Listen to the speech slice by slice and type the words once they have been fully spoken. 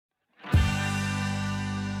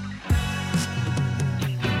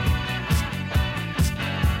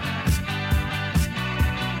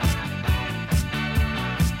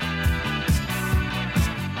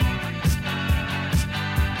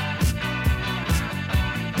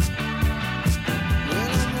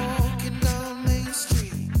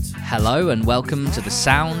Hello and welcome to the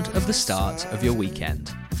sound of the start of your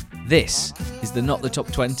weekend. This is the Not the Top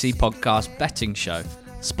 20 podcast betting show,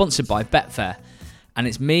 sponsored by Betfair. And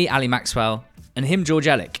it's me, Ali Maxwell, and him, George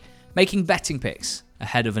Ellick, making betting picks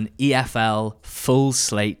ahead of an EFL full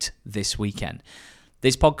slate this weekend.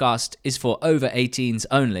 This podcast is for over 18s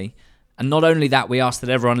only. And not only that, we ask that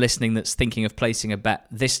everyone listening that's thinking of placing a bet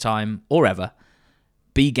this time or ever,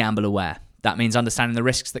 be gamble aware. That means understanding the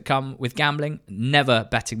risks that come with gambling, never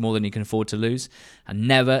betting more than you can afford to lose, and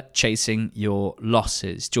never chasing your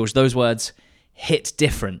losses. George, those words hit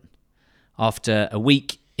different after a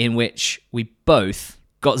week in which we both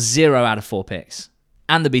got 0 out of 4 picks,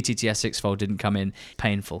 and the BTTS six-fold didn't come in.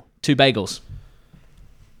 Painful. 2 bagels.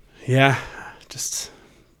 Yeah, just a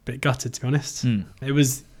bit gutted, to be honest. It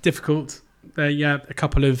was difficult. A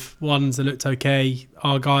couple of ones that looked okay.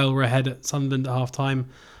 Argyle were ahead at Sunderland at half-time.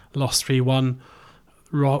 Lost 3-1.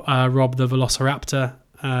 Rob the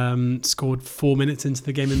Velociraptor scored 4 minutes into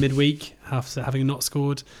the game in midweek after having not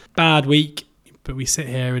scored. Bad week, but we sit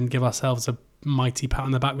here and give ourselves a mighty pat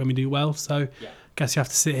on the back when we do well. So I guess you have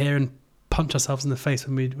to sit here and punch ourselves in the face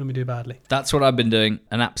when we do badly. That's what I've been doing.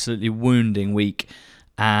 An absolutely wounding week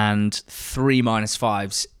and 3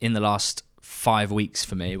 -5s in the last 5 weeks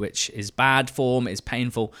for me, which is bad form, is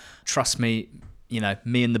painful. Trust me,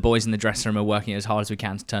 me and the boys in the dressing room are working as hard as we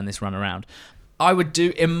can to turn this run around. I would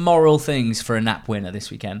do immoral things for a nap winner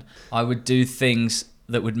this weekend. I would do things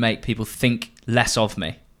that would make people think less of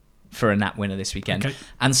me for a nap winner this weekend. Okay.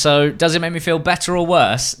 And so, does it make me feel better or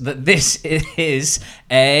worse that this is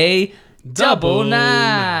a double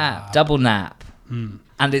nap? Double nap.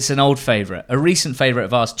 And it's an old favourite, a recent favourite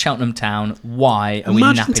of ours, Cheltenham Town. Why are we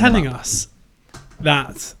napping Imagine telling us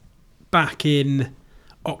that back in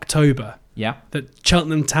October, that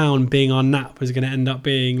Cheltenham Town being our nap was going to end up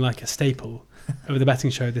being like a staple over the betting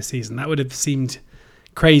show this season. That would have seemed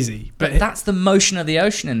crazy. But that's the motion of the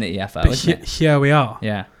ocean in the EFL, isn't it? Here we are.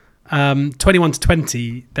 Yeah.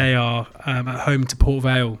 21-20, they are at home to Port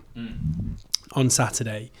Vale on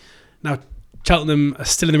Saturday. Now, Cheltenham are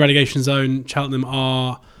still in the relegation zone. Cheltenham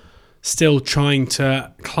are still trying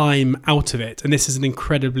to climb out of it. And this is an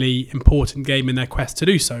incredibly important game in their quest to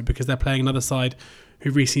do so, because they're playing another side who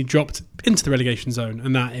recently dropped into the relegation zone,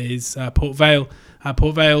 and that is Port Vale.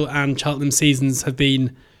 Port Vale and Cheltenham seasons have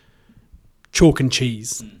been chalk and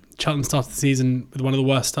cheese. Cheltenham started the season with one of the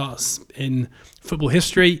worst starts in football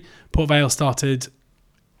history. Port Vale started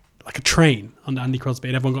like a train under Andy Crosby,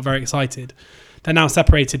 and everyone got very excited. They're now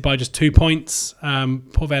separated by just 2 points.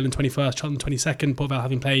 Port Vale in 21st, Cheltenham 22nd. Port Vale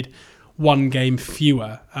having played 1 game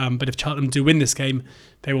fewer. But if Cheltenham do win this game,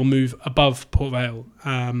 they will move above Port Vale.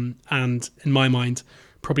 And in my mind,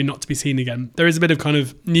 probably not to be seen again. There is a bit of kind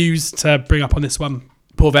of news to bring up on this one.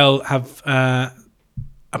 Port Vale have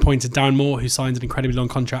appointed Darren Moore, who signed an incredibly long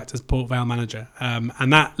contract as Port Vale manager.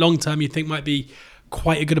 And that long term you'd think might be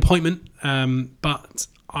quite a good appointment. But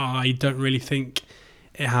I don't really think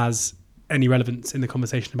it has any relevance in the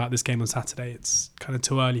conversation about this game on Saturday. It's kind of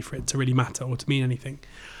too early for it to really matter or to mean anything.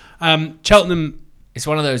 Cheltenham... It's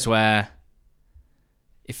one of those where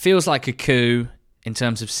it feels like a coup in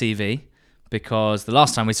terms of CV, because the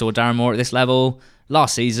last time we saw Darren Moore at this level,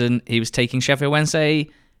 last season, he was taking Sheffield Wednesday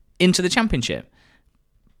into the Championship.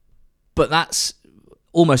 But that's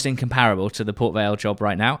almost incomparable to the Port Vale job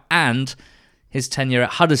right now, and his tenure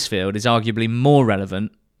at Huddersfield is arguably more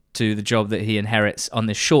relevant to the job that he inherits on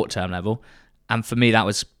this short-term level, and for me that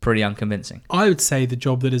was pretty unconvincing. I would say the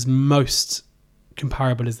job that is most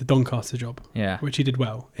comparable is the Doncaster job, which he did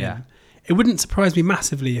well in. Yeah. It wouldn't surprise me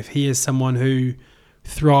massively if he is someone who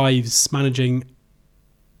thrives managing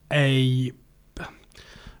I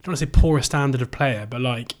don't want to say poorer standard of player, but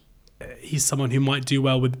like he's someone who might do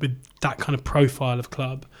well with that kind of profile of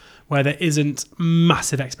club where there isn't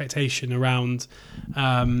massive expectation around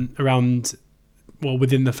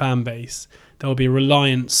within the fan base. There will be a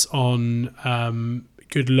reliance on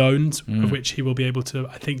good loans, of which he will be able to,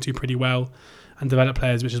 I think, do pretty well and develop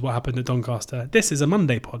players, which is what happened at Doncaster. This is a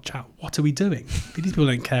Monday pod chat. What are we doing? These people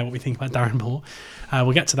don't care what we think about Darren Moore.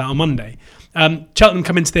 We'll get to that on Monday. Cheltenham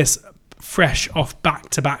come into this fresh off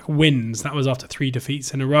back-to-back wins. That was after 3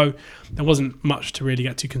 defeats in a row. There wasn't much to really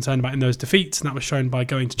get too concerned about in those defeats, and that was shown by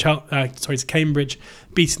going to Cambridge,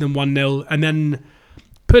 beating them 1-0, and then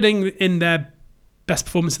putting in their best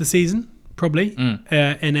performance of the season, probably,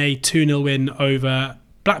 in a 2-0 win over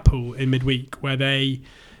Blackpool in midweek, where they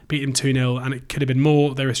beat them 2-0, and it could have been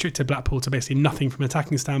more. They restricted Blackpool to basically nothing from an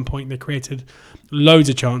attacking standpoint. They created loads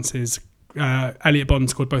of chances. Elliot Bond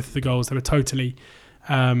scored both of the goals. They were totally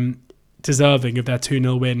deserving of their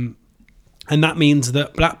 2-0 win. And that means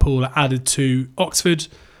that Blackpool are added to Oxford,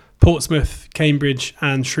 Portsmouth, Cambridge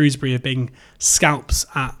and Shrewsbury have been scalps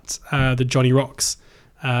at the Johnny Rocks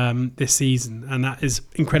this season, and that is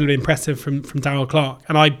incredibly impressive from Darrell Clarke.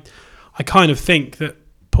 And I kind of think that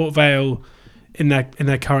Port Vale in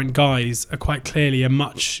their current guise are quite clearly a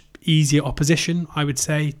much easier opposition, I would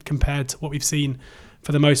say, compared to what we've seen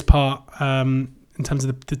for the most part in terms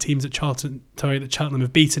of the teams that Cheltenham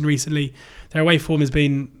have beaten recently. Their away form has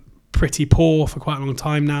been pretty poor for quite a long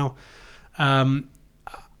time now.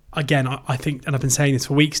 Again, I think, and I've been saying this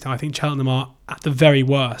for weeks now, I think Cheltenham are at the very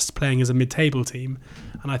worst playing as a mid-table team.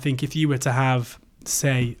 And I think if you were to have,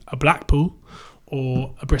 say, a Blackpool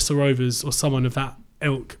or a Bristol Rovers or someone of that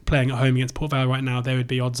ilk playing at home against Port Vale right now, they would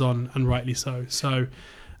be odds on, and rightly so. So,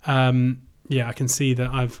 I can see that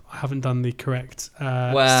I haven't done the correct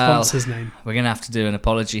sponsor's name. We're going to have to do an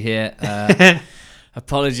apology here.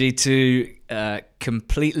 Apology to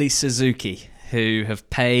Completely Suzuki, who have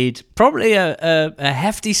paid probably a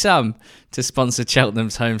hefty sum to sponsor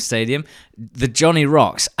Cheltenham's home stadium, the Johnny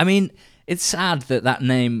Rocks. I mean, it's sad that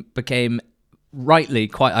name became rightly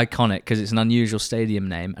quite iconic because it's an unusual stadium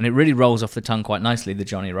name, and it really rolls off the tongue quite nicely, the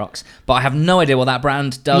Johnny Rocks. But I have no idea what that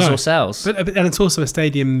brand does or sells. But and it's also a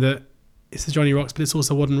stadium that it's the Johnny Rocks, but it's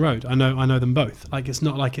also Whaddon Road. I know them both. Like, it's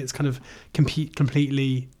not like it's kind of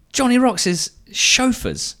completely. Johnny Rocks is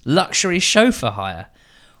chauffeurs, luxury chauffeur hire.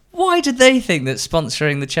 Why did they think that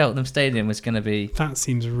sponsoring the Cheltenham Stadium was going to be... That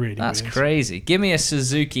seems really That's weird. Crazy. Give me a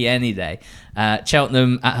Suzuki any day.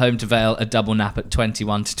 Cheltenham at home to Vale, a double nap at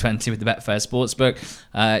 21-20 with the Betfair Sportsbook.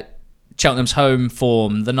 Cheltenham's home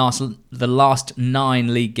form, the last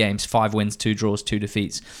 9 league games, 5 wins, 2 draws, 2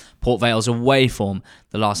 defeats. Port Vale's away form,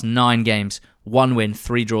 the last 9 games, 1 win,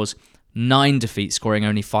 3 draws, 9 defeats, scoring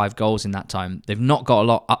only 5 goals in that time. They've not got a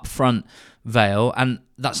lot up front, Vale, and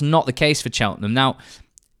that's not the case for Cheltenham. Now,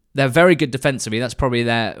 they're very good defensively. That's probably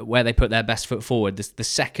where they put their best foot forward. The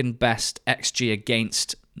second best XG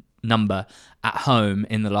against number at home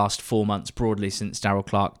in the last 4 months broadly since Darrell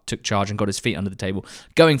Clarke took charge and got his feet under the table.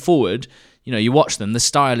 Going forward, you watch them. The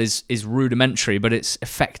style is rudimentary, but it's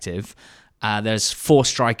effective. There's 4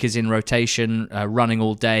 strikers in rotation, running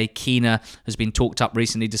all day. Keener has been talked up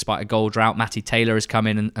recently despite a goal drought. Matty Taylor has come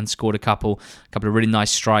in and scored a couple of really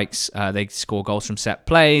nice strikes. They score goals from set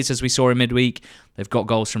plays, as we saw in midweek. They've got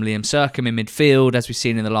goals from Liam Sercombe in midfield, as we've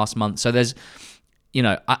seen in the last month. So there's,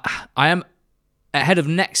 I am ahead of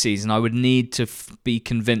next season. I would need to be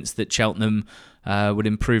convinced that Cheltenham would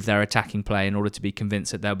improve their attacking play in order to be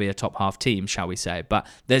convinced that they'll be a top half team, shall we say. But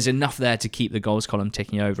there's enough there to keep the goals column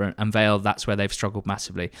ticking over, and Vale, that's where they've struggled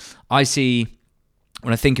massively. I see,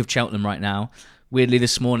 when I think of Cheltenham right now, weirdly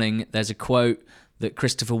this morning, there's a quote that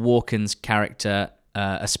Christopher Walken's character,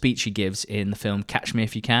 a speech he gives in the film Catch Me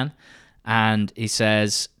If You Can, and he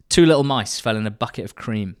says, 2 little mice fell in a bucket of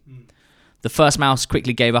cream. The first mouse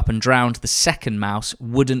quickly gave up and drowned. The second mouse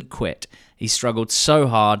wouldn't quit. He struggled so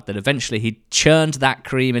hard that eventually he churned that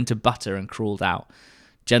cream into butter and crawled out.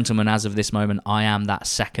 Gentlemen, as of this moment, I am that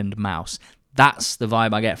second mouse. That's the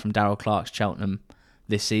vibe I get from Darrell Clarke's Cheltenham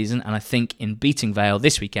this season. And I think in beating Vale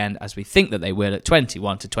this weekend, as we think that they will at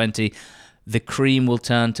 21-20, the cream will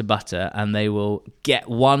turn to butter and they will get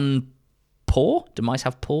one paw. Do mice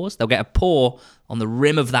have paws? They'll get a paw on the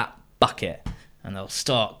rim of that bucket and they'll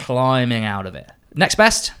start climbing out of it. Next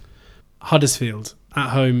best? Huddersfield at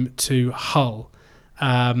home to Hull.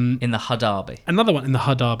 In the Hudarby. Another one in the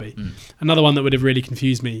Hudarby. Another one that would have really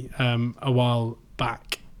confused me a while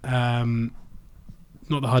back. Not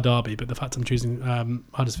the Hudarby, but the fact I'm choosing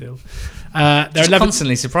Huddersfield. They're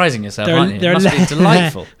constantly surprising yourself, aren't you? It must be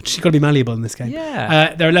delightful. She's got to be malleable in this game.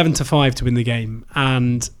 Yeah. They're 11-5 to win the game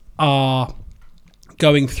and are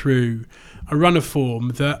going through a run of form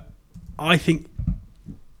that I think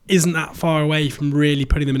isn't that far away from really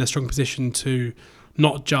putting them in a strong position to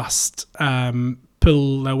not just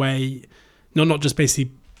pull their way, not just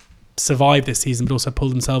basically survive this season, but also pull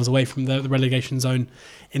themselves away from the relegation zone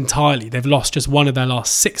entirely. They've lost just one of their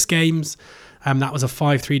last 6 games. That was a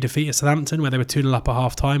 5-3 defeat at Southampton, where they were 2-0 up at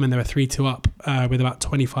half time and they were 3-2 up with about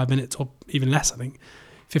 25 minutes or even less, I think,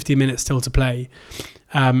 15 minutes still to play.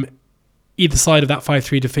 Either side of that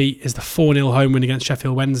 5-3 defeat is the 4-0 home win against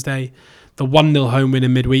Sheffield Wednesday, the 1-0 home win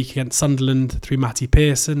in midweek against Sunderland through Matty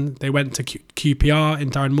Pearson. They went to QPR in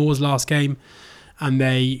Darren Moore's last game and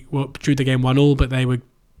they drew the game 1-1, but they were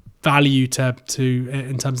value to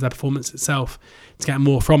in terms of their performance itself to get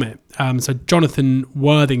more from it. So Jonathan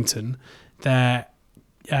Worthington, their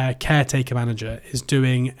caretaker manager, is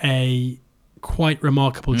doing a quite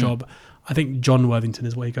remarkable job. I think John Worthington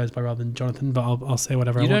is what he goes by rather than Jonathan, but I'll say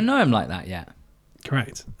whatever I want. You don't know him like that yet.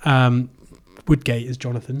 Correct. Woodgate is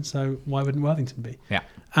Jonathan, so why wouldn't Worthington be? Yeah.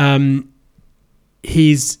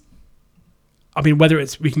 He's I mean, whether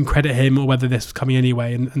it's we can credit him or whether this was coming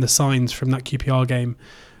anyway, and the signs from that QPR game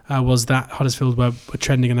was that Huddersfield were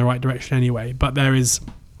trending in the right direction anyway. But there is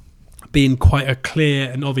been quite a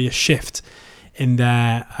clear and obvious shift in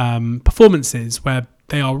their performances where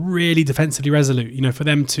they are really defensively resolute. You know, for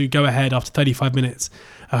them to go ahead after 35 minutes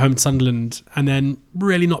at home to Sunderland and then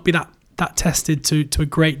really not be that tested to a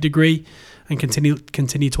great degree and continue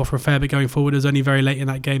to offer a fair bit going forward. It was only very late in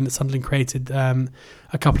that game that Sunderland created a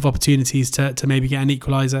couple of opportunities to maybe get an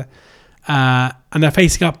equaliser. And they're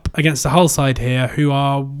facing up against the Hull side here, who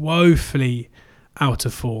are woefully out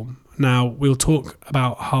of form. Now, we'll talk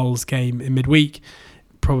about Hull's game in midweek.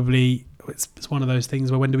 Probably it's one of those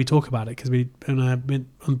things where when do we talk about it? Because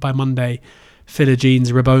by Monday, Philogene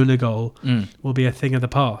Rabona goal will be a thing of the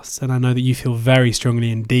past. And I know that you feel very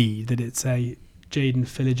strongly indeed that it's a Jayden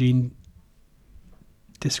Philogene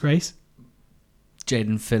disgrace.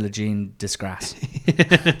 Jayden Philogene disgrace.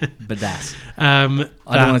 Badass. I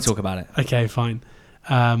don't want to talk about it. Okay, fine.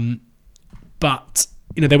 But,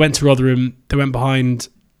 you know, they went to Rotherham. They went behind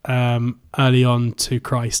early on to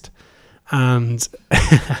Christ and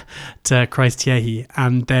to Christ Yehi.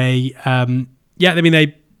 And they,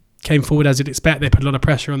 they came forward as you'd expect. They put a lot of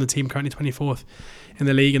pressure on the team, currently 24th in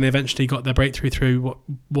the league, and they eventually got their breakthrough through what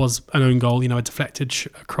was an own goal, you know, a deflected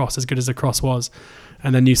cross, as good as the cross was.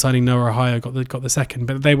 And then new signing Noah Ohio got the second.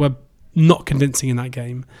 But they were not convincing in that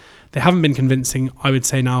game. They haven't been convincing, I would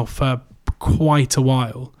say now, for quite a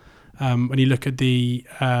while. When you look at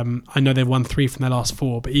I know they've won 3 from their last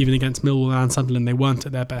 4, but even against Millwall and Sunderland, they weren't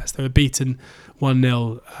at their best. They were beaten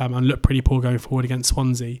 1-0 and looked pretty poor going forward against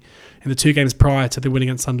Swansea. In the 2 games prior to the win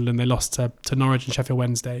against Sunderland, they lost to Norwich and Sheffield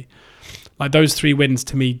Wednesday. Like, those 3 wins,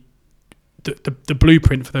 to me, the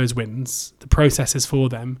blueprint for those wins, the processes for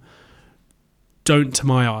them, don't, to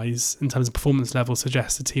my eyes, in terms of performance level,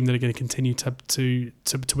 suggest a team that are going to continue to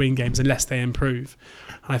win games unless they improve.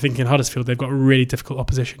 And I think in Huddersfield, they've got a really difficult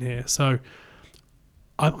opposition here. So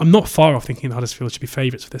I'm not far off thinking Huddersfield should be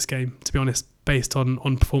favourites for this game, to be honest, based on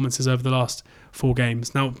performances over the last 4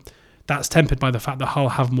 games. Now, that's tempered by the fact that Hull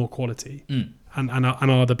have more quality and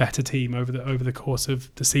are the better team over the course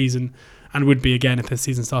of the season, and would be again if the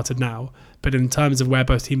season started now. But in terms of where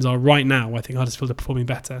both teams are right now, I think Huddersfield are performing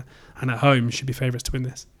better, and at home should be favourites to win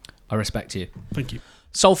this. I respect you. Thank you.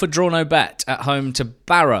 Salford draw no bet at home to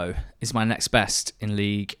Barrow is my next best in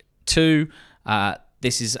League 2.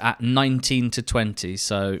 This is at 19-20,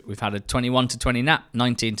 so we've had a 21-20 nap,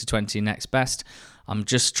 19-20 next best. I'm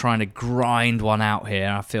just trying to grind one out here.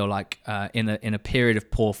 I feel like in a period of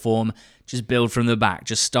poor form, just build from the back.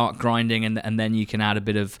 Just start grinding, and then you can add a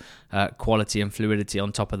bit of quality and fluidity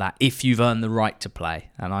on top of that if you've earned the right to play.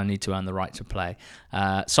 And I need to earn the right to play.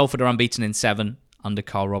 Salford are unbeaten in 7 under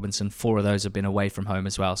Carl Robinson. 4 of those have been away from home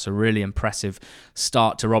as well. So really impressive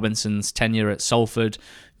start to Robinson's tenure at Salford.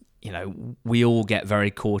 You know, we all get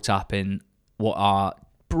very caught up in what are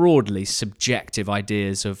broadly subjective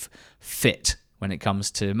ideas of fit when it comes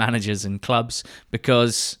to managers and clubs,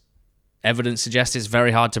 because evidence suggests it's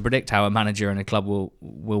very hard to predict how a manager and a club will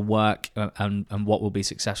work and what will be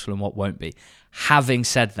successful and what won't be. Having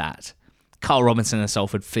said that, Carl Robinson at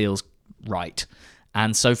Salford feels right.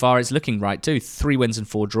 And so far it's looking right too. 3 wins and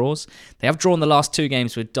 4 draws. They have drawn the last 2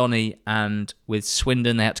 games with Donny and with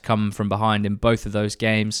Swindon. They had to come from behind in both of those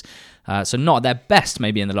games. So not at their best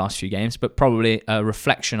maybe in the last few games, but probably a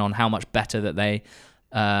reflection on how much better they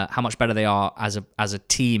are as a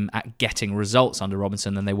team at getting results under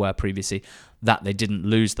Robinson than they were previously, that they didn't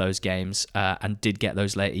lose those games and did get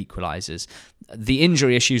those late equalisers. The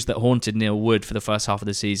injury issues that haunted Neil Wood for the first half of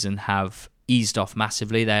the season have eased off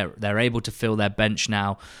massively. They're able to fill their bench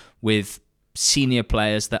now with senior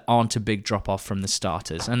players that aren't a big drop-off from the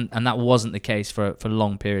starters, and that wasn't the case for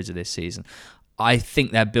long periods of this season. I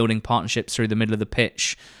think they're building partnerships through the middle of the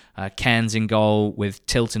pitch. Cairns in goal with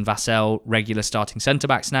Tilt and Vassell, regular starting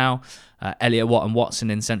centre-backs now. Elliot Watt and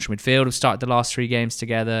Watson in central midfield have started the last 3 games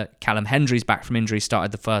together. Callum Hendry's back from injury,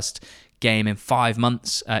 started the first game in 5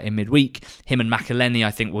 months in midweek. Him and McElhenney,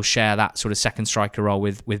 I think, will share that sort of second striker role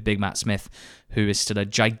with Big Matt Smith, who is still a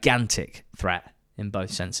gigantic threat in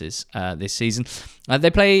both senses this season.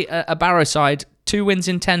 They play a Barrow side, 2 wins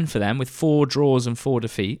in 10 for them, with 4 draws and 4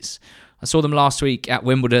 defeats. I saw them last week at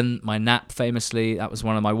Wimbledon, my nap famously. That was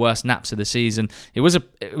one of my worst naps of the season. It was a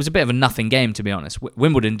bit of a nothing game, to be honest.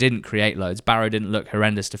 Wimbledon didn't create loads. Barrow didn't look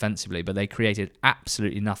horrendous defensively, but they created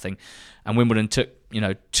absolutely nothing. And Wimbledon took,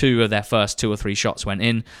 2 of their first 2 or 3 shots went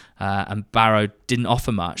in, and Barrow didn't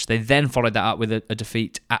offer much. They then followed that up with a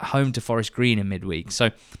defeat at home to Forest Green in midweek.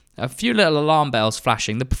 So a few little alarm bells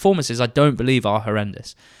flashing. The performances, I don't believe, are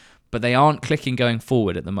horrendous. but they aren't clicking going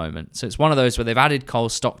forward at the moment. So it's one of those where they've added Cole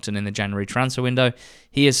Stockton in the January transfer window.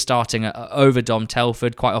 He is starting over Dom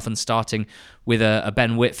Telford, quite often starting with a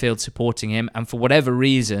Ben Whitfield supporting him. And for whatever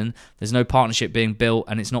reason, there's no partnership being built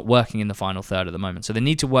and it's not working in the final third at the moment. So they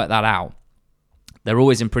need to work that out. They're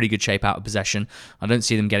always in pretty good shape out of possession. I don't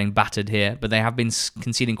see them getting battered here, but they have been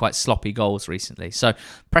conceding quite sloppy goals recently. So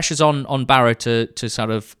pressure's on Barrow to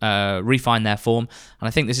sort of refine their form, and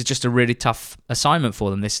I think this is just a really tough assignment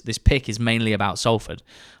for them. This pick is mainly about Salford.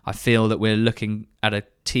 I feel that we're looking at a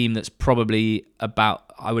team that's probably about,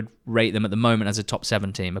 I would rate them at the moment as a top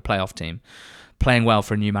 7 team, a playoff team, playing well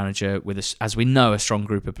for a new manager with, as we know, a strong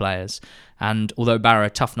group of players. And although Barrow are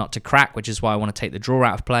tough not to crack, which is why I want to take the draw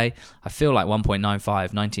out of play, I feel like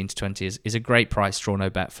 1.95, 19 to 20 is a great price, draw no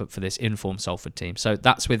bet for this informed Salford team. So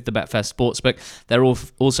that's with the Betfair Sportsbook. They're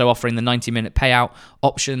also offering the 90-minute payout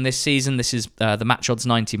option this season. This is the Match Odds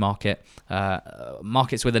 90 market.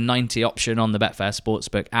 Markets with a 90 option on the Betfair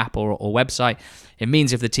Sportsbook app or website. It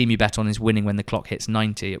means if the team you bet on is winning when the clock hits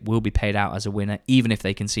 90, it will be paid out as a winner, even if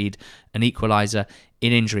they concede an equaliser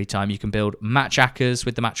in injury time. You can build match accas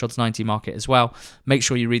with the Match Odds 90 market as well. Make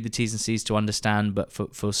sure you read the T's and C's to understand, but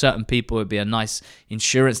for certain people, it'd be a nice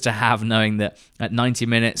insurance to have, knowing that at 90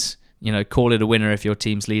 minutes, call it a winner if your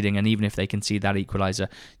team's leading, and even if they concede that equaliser,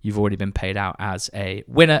 you've already been paid out as a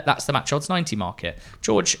winner. That's the Match Odds 90 market.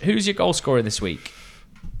 George, who's your goal scorer this week?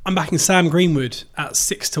 I'm backing Sam Greenwood at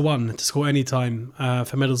 6-1 to score any time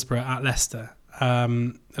for Middlesbrough at Leicester.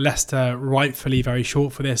 Leicester rightfully very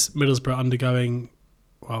short for this. Middlesbrough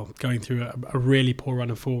going through a really poor run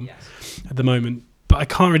of form at the moment. But I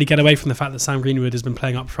can't really get away from the fact that Sam Greenwood has been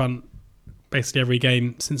playing up front basically every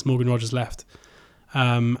game since Morgan Rogers left.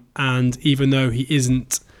 And even though he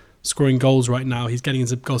isn't scoring goals right now, he's getting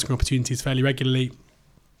into goal scoring opportunities fairly regularly.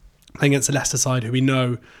 Playing against a Leicester side who we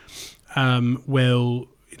know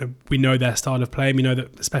we know their style of play, and we know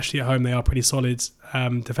that especially at home they are pretty solid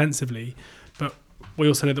defensively. But we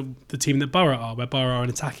also know that the team that Borough are, where Borough are an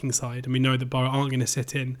attacking side, and we know that Borough aren't going to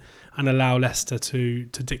sit in and allow Leicester to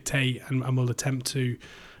dictate and will attempt to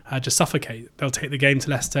just suffocate. They'll take the game to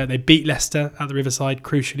Leicester. They beat Leicester at the Riverside,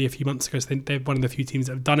 crucially, a few months ago, so they're one of the few teams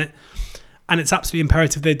that have done it. And it's absolutely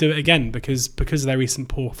imperative they do it again because of their recent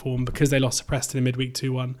poor form, because they lost to Preston in midweek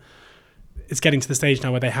 2-1. It's getting to the stage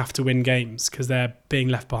now where they have to win games because they're being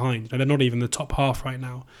left behind. They're not even the top half right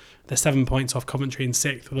now. They're 7 points off Coventry in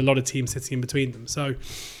 6th, with a lot of teams sitting in between them. So,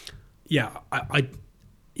 yeah, I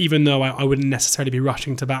even though I wouldn't necessarily be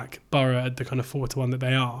rushing to back Borough at the kind of 4-1 that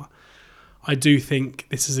they are, I do think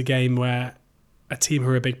this is a game where a team who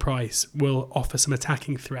are a big price will offer some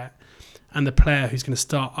attacking threat, and the player who's going to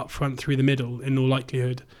start up front through the middle, in all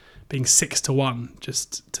likelihood, being 6-1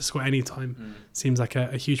 just to score any time seems like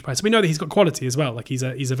a huge price. We know that he's got quality as well. Like he's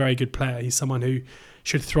a very good player. He's someone who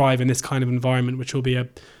should thrive in this kind of environment, which will be a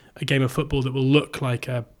game of football that will look like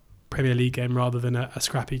a Premier League game rather than a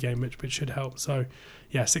scrappy game, which should help. So,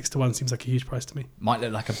 yeah, 6-1 seems like a huge price to me. Might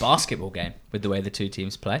look like a basketball game with the way the two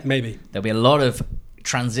teams play. Maybe. There'll be a lot of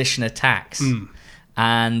transition attacks.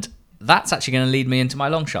 And that's actually going to lead me into my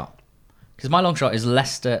long shot. Because my long shot is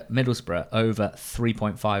Leicester Middlesbrough over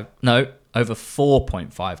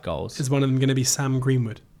 4.5 goals. Is one of them going to be Sam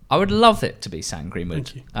Greenwood? I would love it to be Sam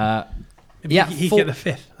Greenwood. Thank you. He could get the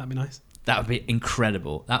 5th. That'd be nice. That would be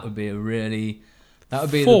incredible. That would be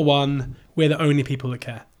 4-1. We're the only people that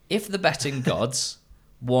care. If the betting gods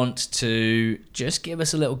want to just give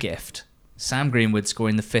us a little gift, Sam Greenwood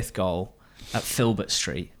scoring the 5th goal at Filbert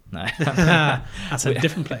Street. No, that's a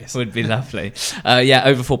different place. Would be lovely.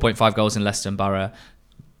 Over 4.5 goals in Leicester and Borough.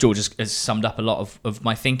 George has summed up a lot of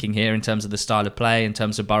my thinking here in terms of the style of play, in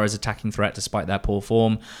terms of Borough's attacking threat despite their poor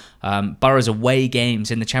form. Borough's away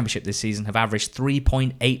games in the Championship this season have averaged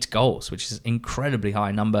 3.8 goals, which is an incredibly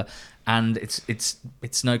high number. And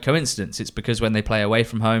it's no coincidence. It's because when they play away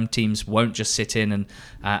from home, teams won't just sit in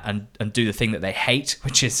and do the thing that they hate,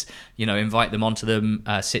 which is invite them onto them,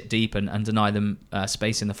 sit deep and deny them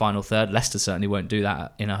space in the final third. Leicester certainly won't do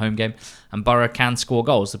that in a home game. And Borough can score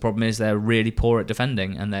goals. The problem is they're really poor at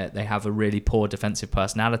defending, and they have a really poor defensive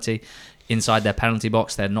personality. Inside their penalty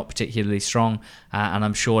box, they're not particularly strong, and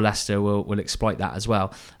I'm sure Leicester will exploit that as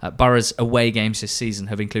well. Borough's away games this season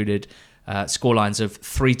have included scorelines of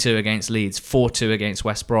 3-2 against Leeds, 4-2 against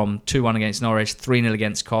West Brom, 2-1 against Norwich, 3-0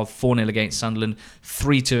 against Cov, 4-0 against Sunderland,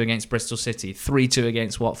 3-2 against Bristol City, 3-2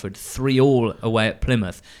 against Watford, 3-3 away at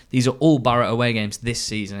Plymouth. These are all Borough away games this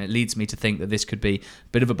season. It leads me to think that this could be a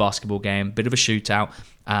bit of a basketball game, a bit of a shootout.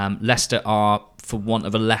 Leicester are, for want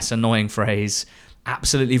of a less annoying phrase,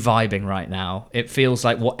 absolutely vibing right now. It feels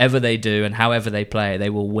like whatever they do and however they play,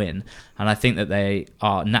 they will win. And I think that they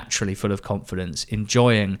are naturally full of confidence,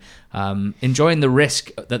 enjoying the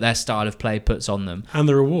risk that their style of play puts on them. And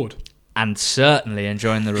the reward. And certainly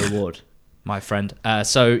enjoying the reward, my friend.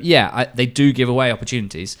 They do give away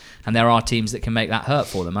opportunities, and there are teams that can make that hurt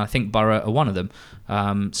for them. I think Borough are one of them.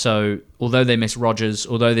 So although they miss Rodgers,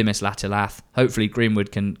 although they miss Latilath, hopefully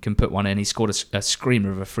Greenwood can put one in. He scored a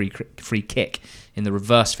screamer of a free kick in the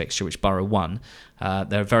reverse fixture, which Borough won.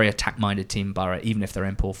 They're a very attack-minded team, Borough, even if they're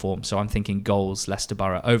in poor form. So I'm thinking goals, Leicester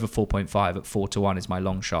Borough, over 4.5 at 4-1 is my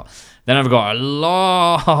long shot. Then I've got a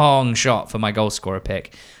long shot for my goal scorer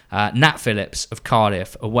pick. Nat Phillips of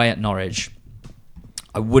Cardiff, away at Norwich.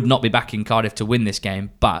 I would not be backing Cardiff to win this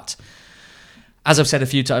game, but as I've said a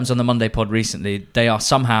few times on the Monday pod recently, they are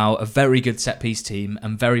somehow a very good set-piece team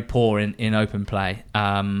and very poor in open play.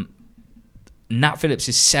 Nat Phillips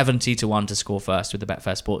is 70-1 to score first with the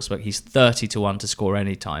Betfair Sportsbook. He's 30-1 to score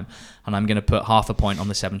any time. And I'm going to put half a point on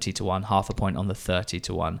the 70-1, half a point on the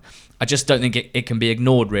 30-1. I just don't think it can be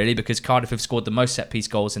ignored, really, because Cardiff have scored the most set-piece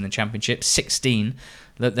goals in the Championship, 16.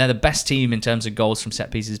 They're the best team in terms of goals from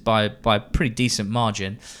set-pieces by a pretty decent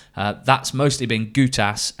margin. That's mostly been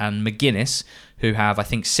Gutas and McGuinness, who have, I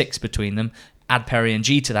think, 6 between them. Add Perry and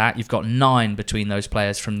G to that, you've got 9 between those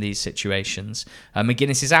players from these situations.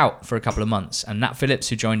 McGuinness is out for a couple of months, and Nat Phillips,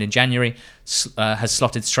 who joined in January, has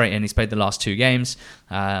slotted straight in. He's played the last 2 games.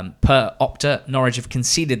 Per Opta, Norwich have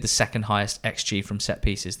conceded the second highest XG from set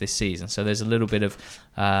pieces this season, so there's a little bit of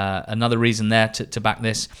another reason there to back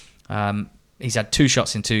this. He's had 2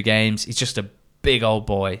 shots in 2 games. He's just a big old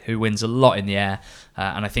boy who wins a lot in the air,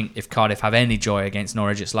 and I think if Cardiff have any joy against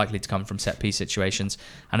Norwich, it's likely to come from set-piece situations.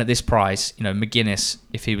 And at this price, McGuinness,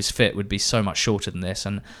 if he was fit, would be so much shorter than this,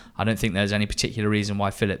 and I don't think there's any particular reason why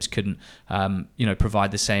Phillips couldn't provide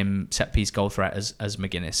the same set-piece goal threat as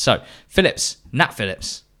McGuinness. So Nat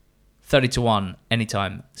Phillips, 30-1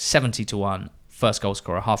 anytime, 70-1 first goal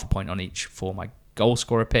scorer, half a point on each for my goal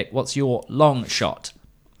scorer pick. What's your long shot?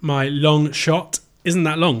 My long shot isn't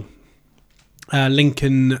that long.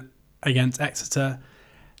 Lincoln against Exeter.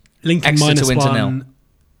 Lincoln Exeter win to -1 nil.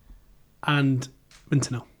 and win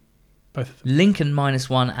to nil. Both of them. Lincoln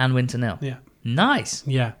 -1 and win to nil. Yeah. Nice.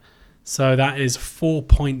 Yeah. So that is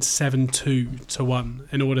 4.72-1.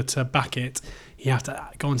 In order to back it, you have to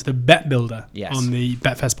go onto the bet builder on the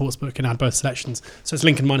Betfair Sportsbook and add both selections. So it's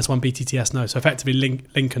Lincoln -1, BTTS no. So effectively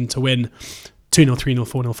Lincoln to win 2-0, 3-0,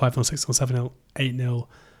 4-0, 5-0, 6-0, 7-0, 8-0,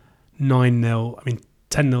 9-0. I mean,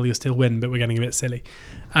 10-0 you'll still win, but we're getting a bit silly.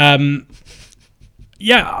 With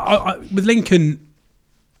Lincoln,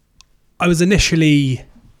 I was initially...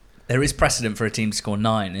 There is precedent for a team to score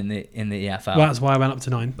 9 in the EFL. Well, that's why I went up to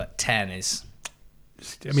 9. But 10 is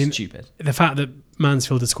stupid. The fact that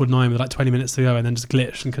Mansfield had scored 9 with like 20 minutes to go and then just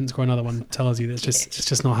glitched and couldn't score another one tells you that it's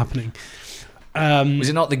just not happening. Was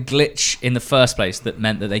it not the glitch in the first place that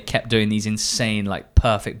meant that they kept doing these insane, like,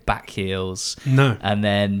 perfect back heels? No. And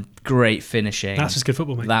then great finishing. That's just good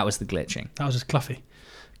football, mate. That was the glitching. That was just Cloughy.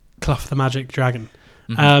 Clough the Magic Dragon.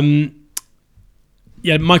 Mm-hmm.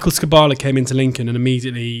 Michael Skabala came into Lincoln and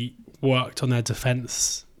immediately worked on their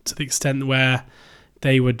defence to the extent where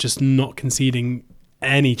they were just not conceding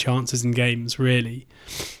any chances in games, really.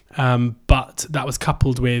 But that was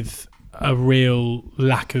coupled with a real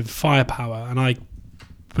lack of firepower, and I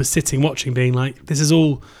was sitting watching being like, this is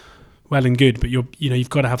all well and good, but you've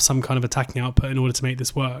got to have some kind of attacking output in order to make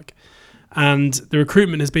this work. And the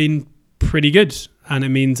recruitment has been pretty good, and it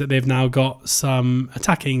means that they've now got some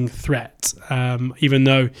attacking threat, even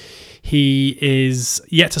though he is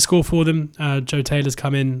yet to score for them. Joe Taylor's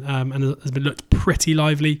come in and has been looked pretty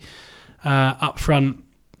lively up front.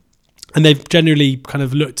 And they've generally kind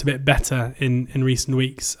of looked a bit better in recent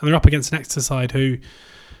weeks. And they're up against an Exeter side who,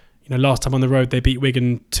 last time on the road they beat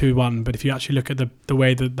Wigan 2-1. But if you actually look at the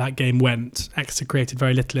way that game went, Exeter created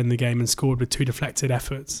very little in the game and scored with 2 deflected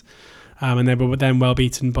efforts. And they were then well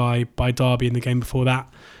beaten by Derby in the game before that,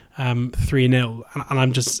 3-0.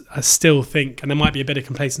 And I still think, and there might be a bit of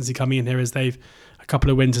complacency coming in here as a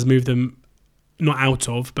couple of wins has moved them not out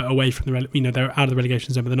of, but away from they're out of the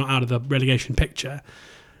relegation zone, but they're not out of the relegation picture.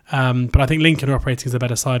 But I think Lincoln are operating as a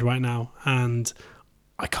better side right now, and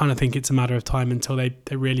I kind of think it's a matter of time until they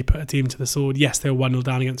really put a team to the sword. Yes, they were 1-0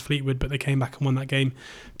 down against Fleetwood, but they came back and won that game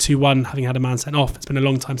 2-1, having had a man sent off. It's been a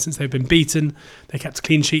long time since they've been beaten. They kept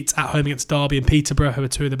clean sheets at home against Derby and Peterborough, who are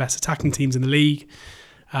 2 of the best attacking teams in the league.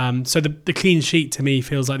 So the clean sheet to me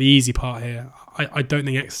feels like the easy part here. I don't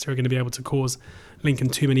think Exeter are going to be able to cause Lincoln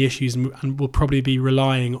too many issues, and will probably be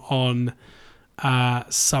relying on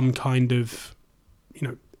some kind of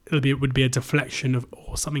it would be a deflection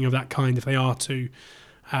or something of that kind if they are to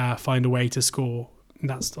find a way to score. And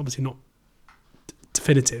that's obviously not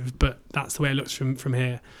definitive, but that's the way it looks from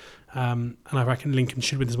here. And I reckon Lincoln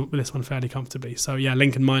should win this one fairly comfortably. So yeah,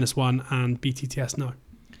 Lincoln -1 and BTTS no.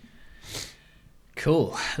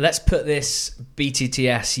 Cool. Let's put this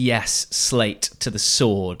BTTS yes slate to the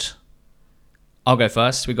sword. I'll go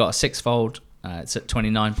first. We got a sixfold. It's at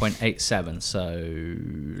 29.87,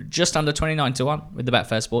 so just under 29 to 1 with the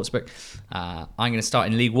Betfair Sportsbook. I'm going to start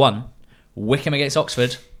in League One. Wycombe against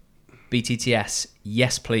Oxford. BTTS,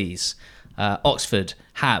 yes please. Oxford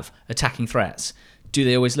have attacking threats. Do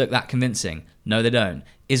they always look that convincing? No, they don't.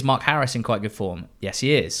 Is Mark Harris in quite good form? Yes,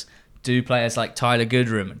 he is. Do players like Tyler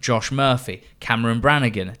Goodrum, Josh Murphy, Cameron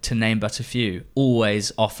Brannigan, to name but a few,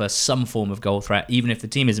 always offer some form of goal threat, even if the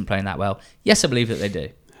team isn't playing that well? Yes, I believe that they do.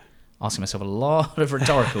 Asking myself a lot of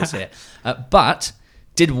rhetoricals here. But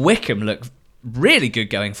did Wycombe look really good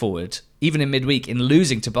going forward, even in midweek, in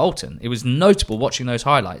losing to Bolton? It was notable watching those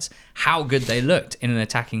highlights, how good they looked in an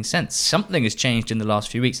attacking sense. Something has changed in the last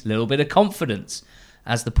few weeks. A little bit of confidence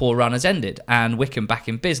as the poor run has ended. And Wycombe back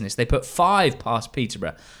in business. They put 5 past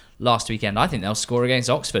Peterborough last weekend. I think they'll score against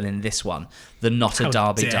Oxford in this one. The not a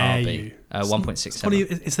derby derby.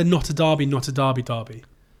 1.67. It's the not a derby.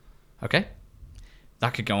 Okay.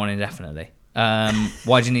 That could go on indefinitely.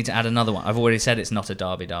 Why do you need to add another one? I've already said it's not a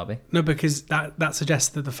derby. No, because that suggests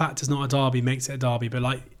that the fact it's not a derby makes it a derby, but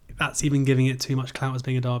like that's even giving it too much clout as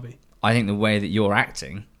being a derby. I think the way that you're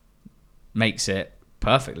acting makes it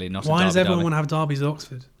perfurely not a derby. Why does everyone want to have derbies at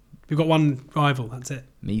Oxford? We've got one rival, that's it.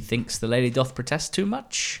 Methinks the lady doth protest too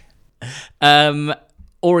much.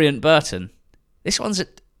 Orient Burton. This one's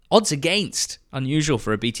at odds against. Unusual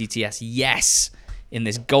for a BTTS. Yes. In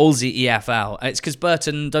this goalsy EFL. It's because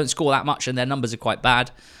Burton don't score that much and their numbers are quite bad.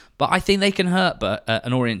 But I think they can hurt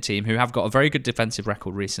an Orient team who have got a very good defensive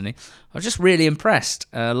record recently. I was just really impressed.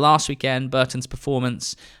 Last weekend, Burton's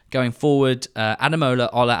performance going forward. Ademola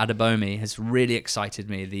Ola Adebomi has really excited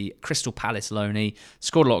me. The Crystal Palace loanee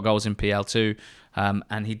scored a lot of goals in PL2.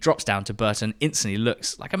 And he drops down to Burton, instantly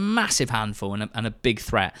looks like a massive handful and a big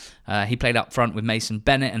threat. He played up front with Mason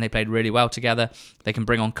Bennett and they played really well together. They can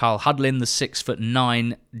bring on Carl Hudlin, the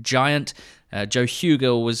 6'9" giant. Joe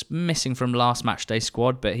Hugo was missing from last matchday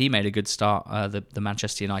squad, but he made a good start, the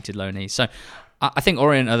Manchester United loanee. So I think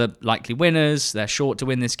Orient are the likely winners. They're short to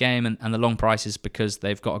win this game and the long prices because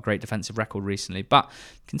they've got a great defensive record recently. But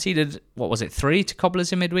conceded, 3 to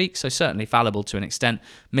Cobblers in midweek, so certainly fallible to an extent.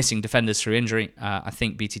 Missing defenders through injury. I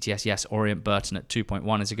think BTTS, yes, Orient Burton at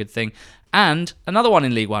 2.1 is a good thing. And another one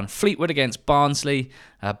in League One, Fleetwood against Barnsley.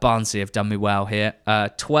 Barnsley have done me well here.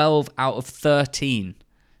 12 out of 13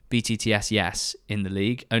 BTTS yes in the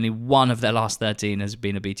league. Only one of their last 13 has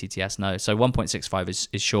been a BTTS no. So 1.65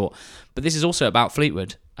 is short. But this is also about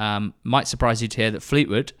Fleetwood. Might surprise you to hear that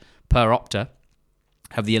Fleetwood, per Opta,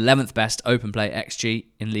 have the 11th best open play XG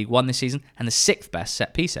in League One this season and the 6th best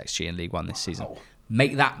set piece XG in League One this season.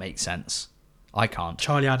 Make that make sense. I can't.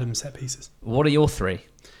 Charlie Adams set pieces. What are your 3?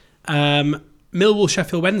 Millwall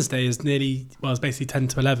Sheffield Wednesday is it's basically 10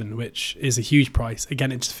 to 11, which is a huge price.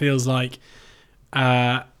 Again, it just feels like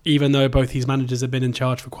even though both these managers have been in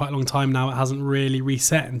charge for quite a long time now, it hasn't really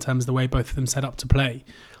reset in terms of the way both of them set up to play.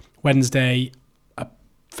 Wednesday,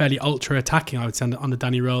 fairly ultra attacking, I would say, under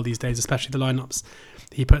Danny Röhl these days, especially the lineups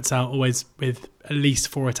he puts out, always with at least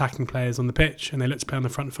 4 attacking players on the pitch, and they look to play on the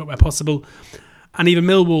front foot where possible. And even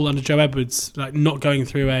Millwall under Joe Edwards, like not going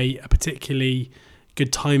through a particularly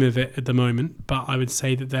good time of it at the moment, but I would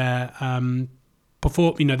say that they're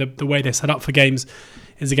the way they're set up for games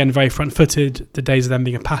is again very front-footed. The days of them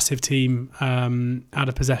being a passive team out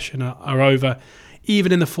of possession are over.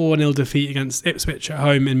 Even in the 4-0 defeat against Ipswich at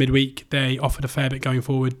home in midweek, they offered a fair bit going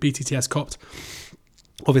forward. BTTS copped,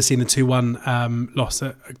 obviously, in the 2-1 loss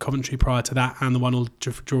at Coventry prior to that, and the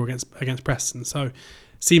 1-0 draw against Preston. So,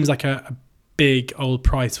 seems like a big old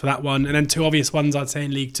price for that one. And then 2 obvious ones, I'd say,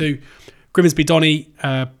 in League 2. Grimsby Donny,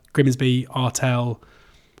 Grimsby Artell.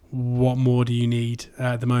 What more do you need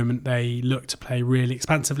at the moment? They look to play really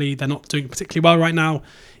expansively. They're not doing particularly well right now.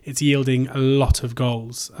 It's yielding a lot of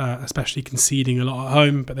goals, especially conceding a lot at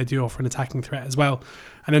home, but they do offer an attacking threat as well.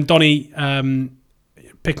 And then Donny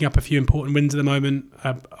picking up a few important wins at the moment.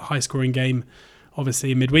 A high-scoring game,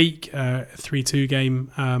 obviously, in midweek, a 3-2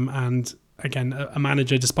 game. And again, a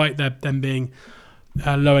manager, despite them being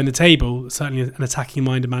low in the table, certainly an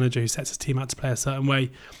attacking-minded manager who sets his team out to play a certain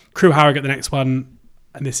way. Crewe Harrogate, the next one.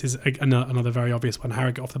 And this is another very obvious one.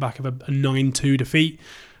 Harrogate off the back of a 9-2 defeat.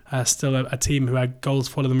 Still a team who had goals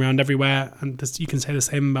follow them around everywhere. And you can say the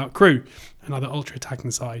same about Crewe, another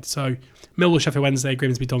ultra-attacking side. So Millwall, Sheffield Wednesday,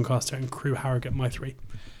 Grimsby, Doncaster and Crewe Harrogate, my 3.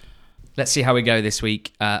 Let's see how we go this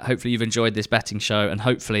week. Hopefully you've enjoyed this betting show, and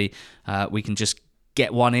hopefully we can just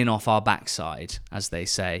get one in off our backside, as they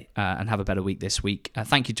say, and have a better week this week.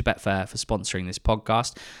 Thank you to Betfair for sponsoring this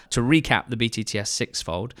podcast. To recap the BTTS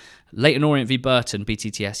sixfold, Leyton Orient v Burton,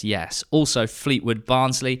 BTTS yes. Also Fleetwood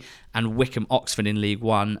Barnsley and Wycombe Oxford in League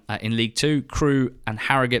 1. In League 2, Crewe and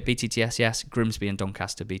Harrogate, BTTS yes. Grimsby and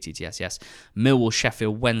Doncaster, BTTS yes. Millwall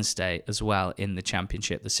Sheffield Wednesday as well in the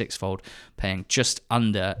Championship, the sixfold, paying just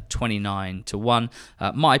under 29-1.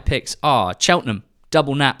 My picks are Cheltenham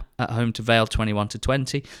double nap at home to Vale,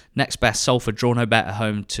 21-20. Next best, Salford draw no bet at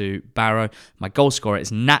home to Barrow. My goal scorer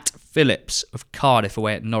is Nat Phillips of Cardiff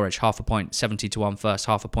away at Norwich, half a point, 70-1 first,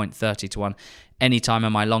 half a point, 30-1 anytime,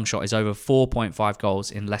 and my long shot is over 4.5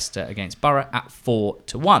 goals in Leicester against Borough at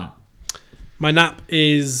 4-1. My nap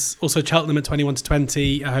is also Cheltenham at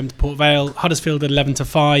 21-20 at home to Port Vale. Huddersfield at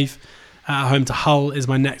 11-5 at home to Hull is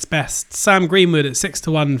my next best. Sam Greenwood at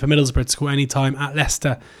 6-1 for Middlesbrough to score anytime at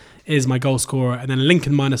Leicester is my goal scorer, and then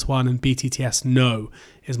Lincoln -1 and BTTS no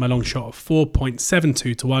is my long shot of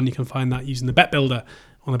 4.72-1. You can find that using the Bet Builder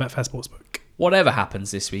on the Betfair Sportsbook. Whatever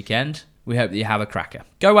happens this weekend, we hope that you have a cracker.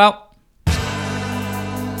 Go well.